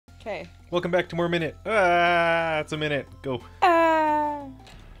Okay. Welcome back to more Minute. Ah, it's a minute. Go.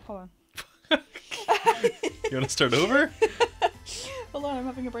 Hold on. You want to start over? Hold on, I'm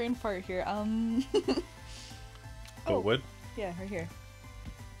having a brain fart here. Oh, wood? Yeah, right here.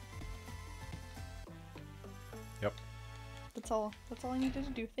 Yep. That's all I needed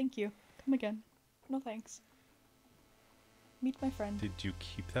to do. Thank you. Come again. No thanks. Meet my friend. Did you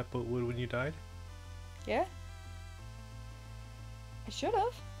keep that boat wood when you died? Yeah? I should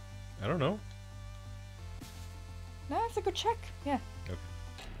have. I don't know. Now I have to go check. Yeah. Okay.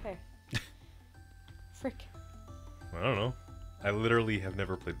 Hey. Frick. I don't know. I literally have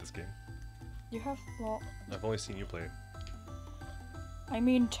never played this game. You have, well... I've only seen you play it. I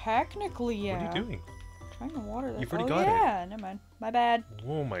mean, technically, yeah. What are you doing? Trying to water that. You've already oh, got it. yeah, never mind. My bad.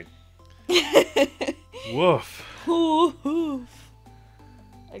 Oh my... Woof. Hoof.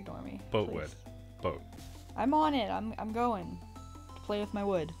 Ignore me. Boat please. wood. Boat. I'm on it. I'm going to play with my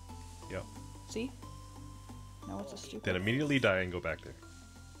wood. Yep. See? Now it's a stupid. Then immediately die and go back there.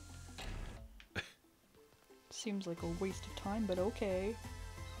 Seems like a waste of time, but okay.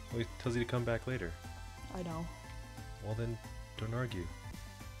 Well, it tells you to come back later. I know. Well then, don't argue.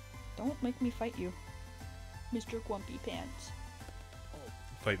 Don't make me fight you, Mr. Grumpy Pants.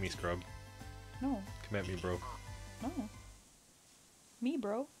 Fight me, scrub. No. Come at me, bro. No. Me,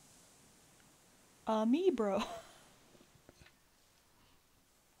 bro. Me, bro.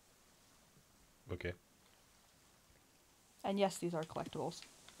 Okay. And yes, these are collectibles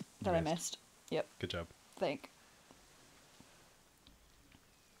that I missed. Yep. Good job.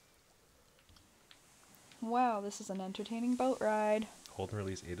 Wow, this is an entertaining boat ride. Hold and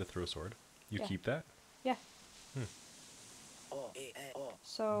release A to throw sword. You Yeah. keep that? Yeah. Hmm.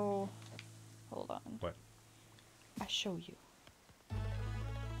 So, hold on. What? I show you.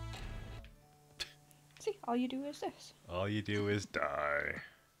 See, all you do is this. All you do is die.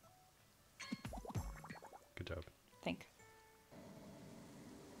 Good job. Think.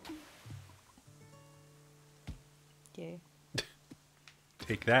 Yay.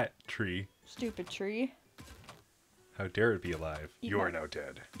 Take that, tree. Stupid tree. How dare it be alive? Eat You my- are now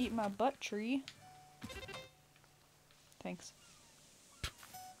dead. Eat my butt, tree. Thanks.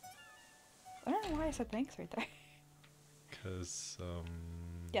 I don't know why I said thanks right there. Because,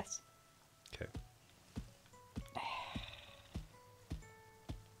 Yes. Okay.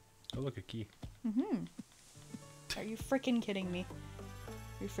 Oh, look, a key. Mm-hmm. Are you freaking kidding me?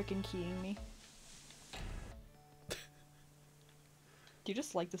 You're freaking keying me. Do you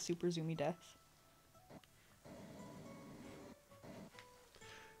just like the super zoomy death?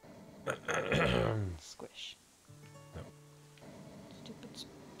 Squish. No. Stupid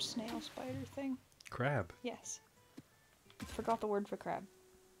snail spider thing. Crab. Yes. Forgot the word for crab.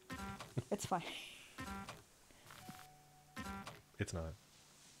 It's fine. It's not.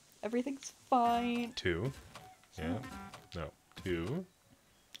 Everything's fine. 2. Yeah. not. No. 2.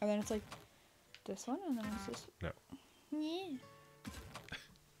 And then it's like this one, and then it's this. No. Yeah.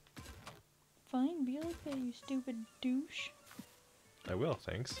 Fine, be like that, you stupid douche. I will,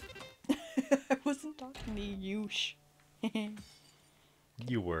 thanks. I wasn't talking to you, douche.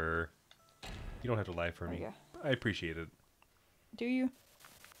 You were. You don't have to lie for me. Okay. I appreciate it. Do you?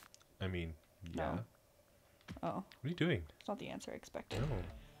 I mean, yeah. No. Oh, What are you doing? it's not the answer I expected. No.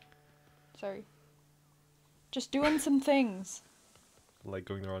 Sorry. Just doing some things. Like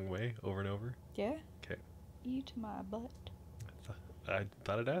going the wrong way over and over? Yeah? Okay. Eat my butt. I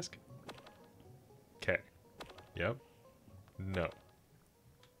thought I'd ask. Okay. Yep. No.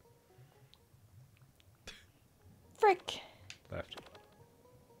 Frick! Left.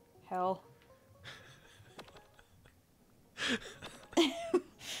 Hell.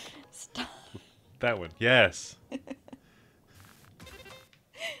 Stop. That one. Yes.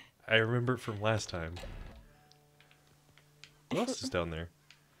 I remember it from last time. What else is down there?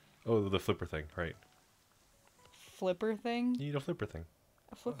 Oh, the flipper thing. Right. Flipper thing? You need a flipper thing.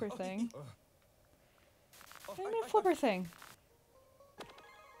 A flipper thing? What do you mean a flipper thing?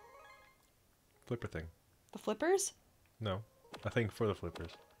 Flipper thing. The flippers? No. A thing for the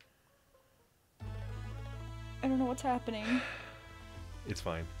flippers. I don't know what's happening. It's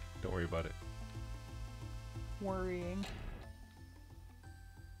fine. Don't worry about it. Worrying.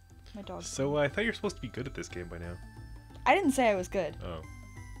 My dog. So I thought you were supposed to be good at this game by now. I didn't say I was good. Oh.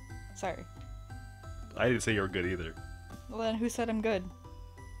 Sorry. I didn't say you were good either. Well then, who said I'm good?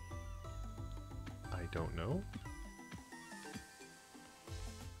 I don't know.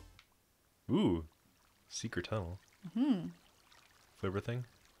 Ooh. Secret tunnel. Hmm. Flipper thing?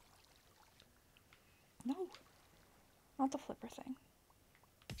 No. Not the flipper thing.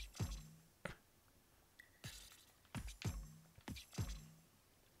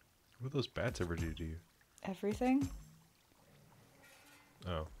 What do those bats ever do to you? Everything?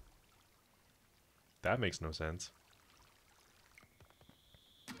 Oh. That makes no sense.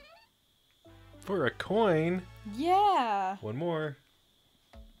 For a coin? Yeah! One more.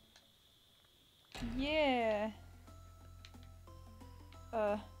 Yeah!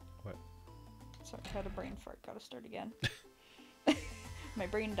 What? Sorry, I had a brain fart. Gotta start again. My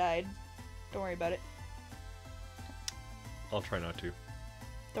brain died. Don't worry about it. I'll try not to.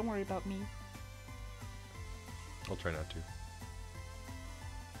 Don't worry about me. I'll try not to.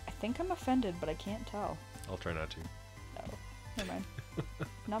 I think I'm offended, but I can't tell. I'll try not to. No. Never mind.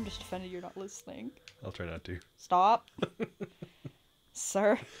 Now I'm just offended you're not listening. I'll try not to. Stop.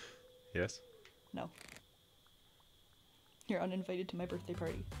 Sir. Yes? No. You're uninvited to my birthday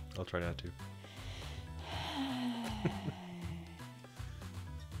party. I'll try not to.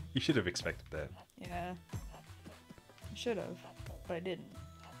 You should have expected that. Yeah. I should have, but I didn't.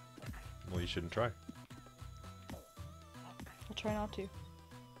 Well, you shouldn't try. I'll try not to.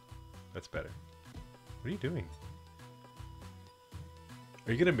 That's better. What are you doing?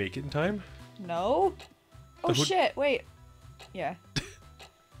 Are you gonna make it in time? No? Oh shit, wait. Yeah.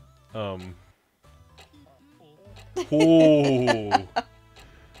 Oh.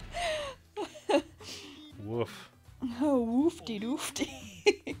 Woof. Oh, woofty doofty.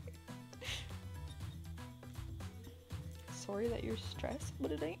 Sorry that you're stressed,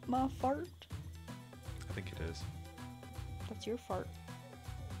 but it ain't my fart. I think it is. That's your fart.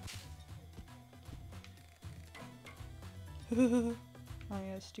 Oh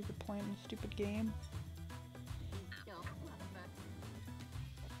yeah, stupid plant and stupid game.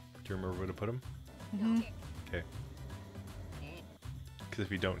 Do you remember where to put him? Mm-hmm. Okay. Because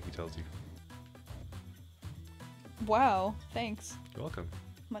if you don't, he tells you. Wow, thanks. You're welcome.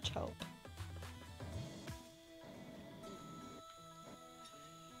 Much help.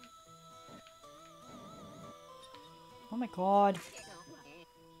 Oh my god.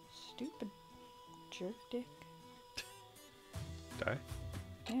 Stupid jerk dick. Die?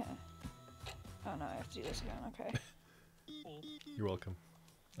 Yeah. Oh no, I have to do this again, okay. You're welcome.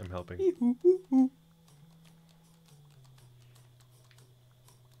 I'm helping.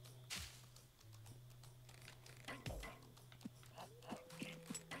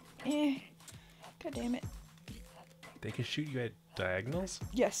 Eh. God damn it. They can shoot you at diagonals?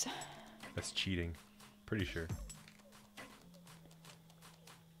 Yes. That's cheating. Pretty sure.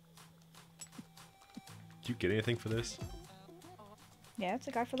 Do you get anything for this? Yeah, it's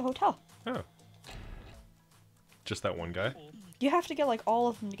a guy for the hotel. Oh. Just that one guy? You have to get like all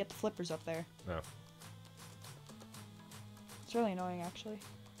of them to get the flippers up there. No. It's really annoying actually.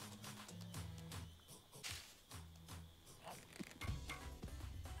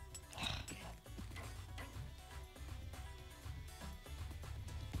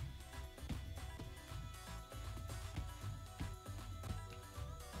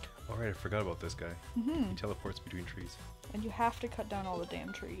 Alright, I forgot about this guy. Mm-hmm. He teleports between trees. And you have to cut down all the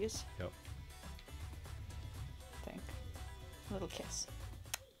damn trees. Yep. I think. A little kiss.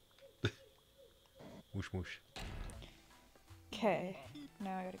 Whoosh whoosh. Okay.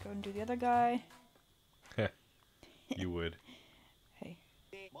 Now I gotta go and do the other guy. You would. Hey.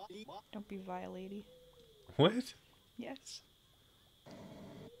 Don't be violating. What? Yes.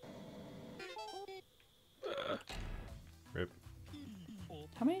 Rip.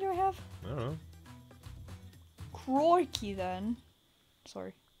 How many do I have? I don't know. Crikey then.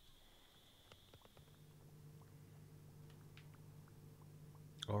 Sorry.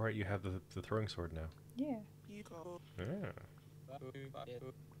 Alright, you have the throwing sword now. Yeah. Yeah.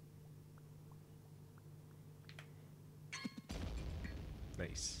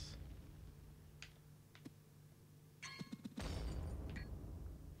 Nice.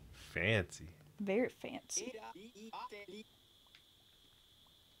 Fancy. Very fancy.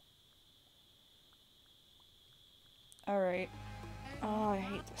 Alright. Oh, I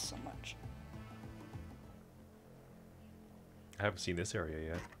hate this so much. I haven't seen this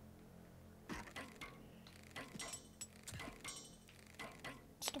area yet.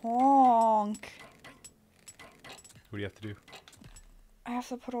 Stonk. What do you have to do? I have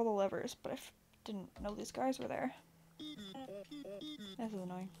to put all the levers, but I didn't know these guys were there. This is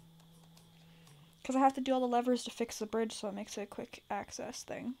annoying. Because I have to do all the levers to fix the bridge, so it makes it a quick access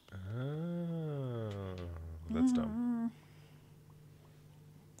thing. Oh, that's dumb.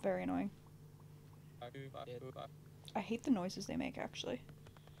 Very annoying. I hate the noises they make, actually.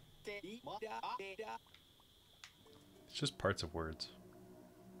 It's just parts of words.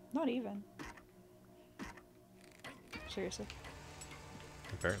 Not even. Seriously.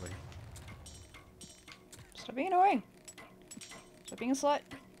 Apparently. Stop being annoying. Stop being a slut.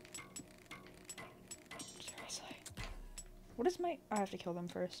 What is my... I have to kill them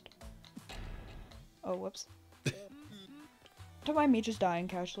first. Oh, whoops. Don't mind me just dying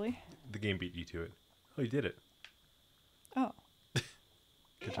casually. The game beat you to it. Oh, you did it. Oh.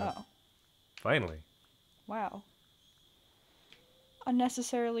 Good job. Oh. Finally. Wow.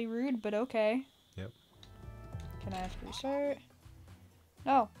 Unnecessarily rude, but okay. Yep. Can I ask for restart?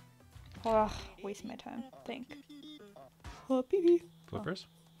 No. Ugh, waste my time. Think. Oh, pee-pee. Flippers?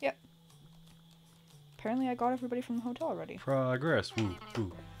 Oh. Yep. Apparently I got everybody from the hotel already. Progress. Woo,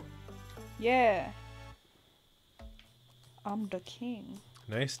 woo. Yeah. I'm the king.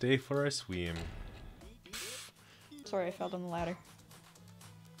 Nice day for a swim. Sorry, I fell down the ladder.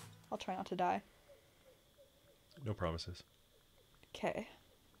 I'll try not to die. No promises. Okay.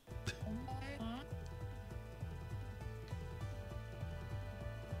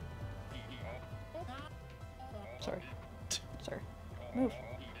 Sorry. Sorry. Move.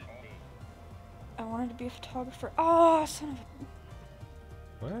 I wanted to be a photographer. Oh, son of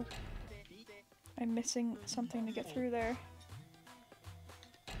a... What? I'm missing something to get through there.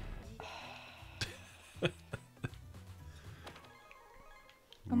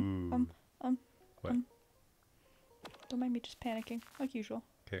 What? Don't mind me just panicking, like usual.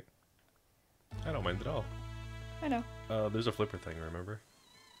 Okay. I don't mind at all. I know. There's a flipper thing, remember?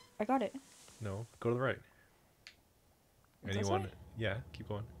 I got it. No, go to the right. This Anyone? way? Yeah, keep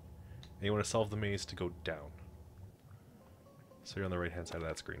going. And you want to solve the maze to go down. So you're on the right hand side of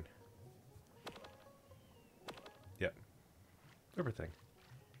that screen. Yep. Everything.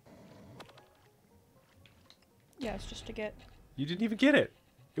 Yeah, it's just to get... You didn't even get it.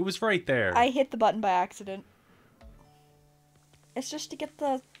 It was right there. I hit the button by accident. It's just to get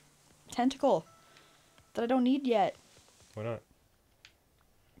the tentacle that I don't need yet. Why not?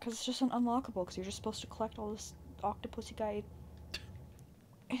 Because it's just an unlockable, because you're just supposed to collect all this octopusy guy...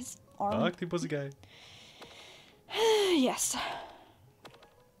 His arm. Octopusy guy. Yes.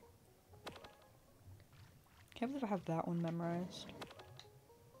 Can't believe I have that one memorized.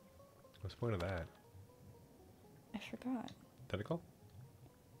 What's the point of that? I forgot. Tentacle?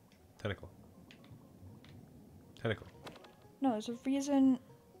 Tentacle. Tentacle. No, there's a reason...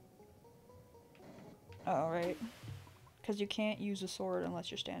 Oh, right. Because you can't use a sword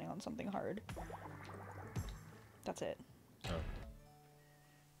unless you're standing on something hard. That's it. Oh.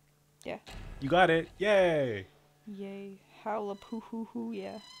 Yeah. You got it! Yay! Yay. Howla poo hoo hoo,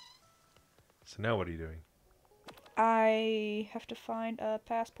 yeah. So now what are you doing? I have to find a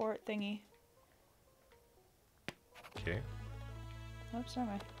passport thingy. Okay. Oops, am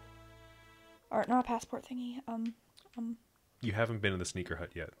I? Or, not a passport thingy. You haven't been in the sneaker hut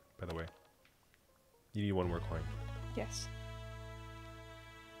yet, by the way. You need one more coin. Yes.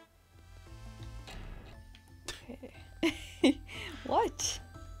 Okay. What?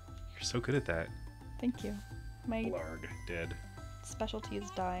 You're so good at that. Thank you. My Blarg. Dead. specialty is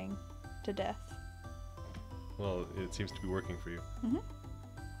dying to death. Well, it seems to be working for you. Mm-hmm.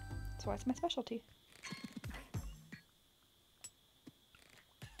 That's why it's my specialty.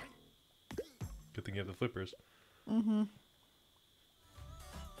 Good thing you have the flippers. Mm-hmm.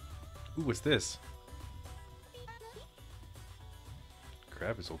 Ooh, what's this?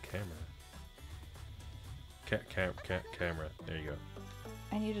 Grab his old camera. Camera. There you go.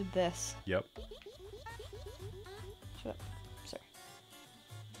 I needed this. Yep. Shut up. Sorry.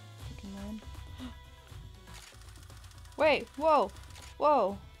 Fucking man. Wait, whoa!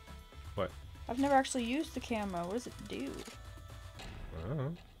 Whoa! What? I've never actually used the camera. What does it do?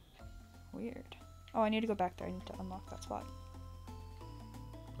 Oh. Weird. Oh, I need to go back there. I need to unlock that spot.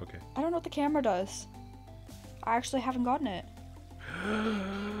 Okay. I don't know what the camera does. I actually haven't gotten it.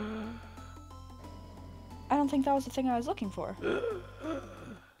 I don't think that was the thing I was looking for.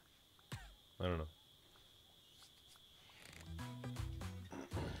 I don't know.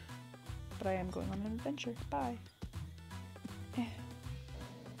 But I am going on an adventure. Bye.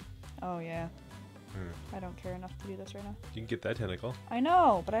 Oh, yeah. I don't care enough to do this right now. You can get that tentacle. I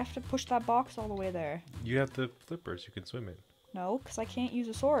know, but I have to push that box all the way there. You have the flippers. You can swim in. No, because I can't use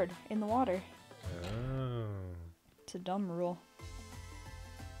a sword in the water. Oh. It's a dumb rule.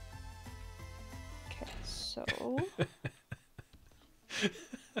 Okay, so...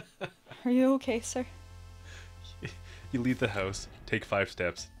 Are you okay, sir? You leave the house, take 5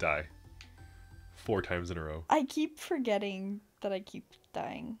 steps, die. 4 times in a row. I keep forgetting that I keep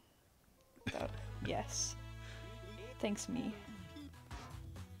dying. Yes. Thanks, me.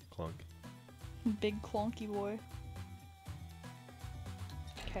 Clunk. Big clonky boy.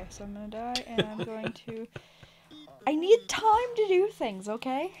 Okay, so I'm gonna die, and I'm going to... I need time to do things,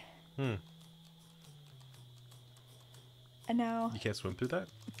 okay? Hmm. And now... You can't swim through that?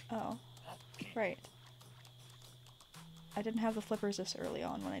 Oh. Right. I didn't have the flippers this early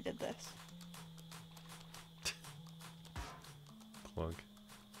on when I did this. Clunk.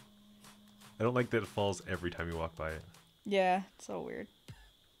 I don't like that it falls every time you walk by it. Yeah, it's so weird.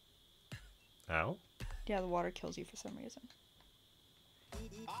 Ow. Yeah, the water kills you for some reason.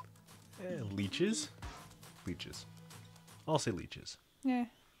 Leeches? Leeches. I'll say leeches. Yeah.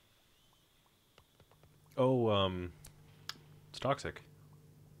 Oh, it's toxic.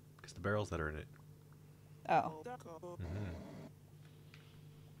 Because the barrels that are in it. Oh. Mm-hmm.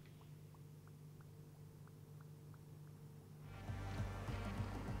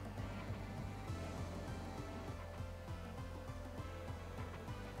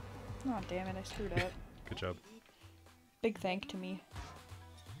 Oh, damn it, I screwed up. Good job. Big thank to me.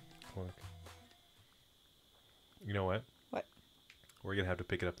 Clunk. You know what? What? We're gonna have to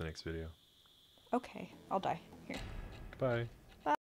pick it up the next video. Okay, I'll die. Here. Goodbye.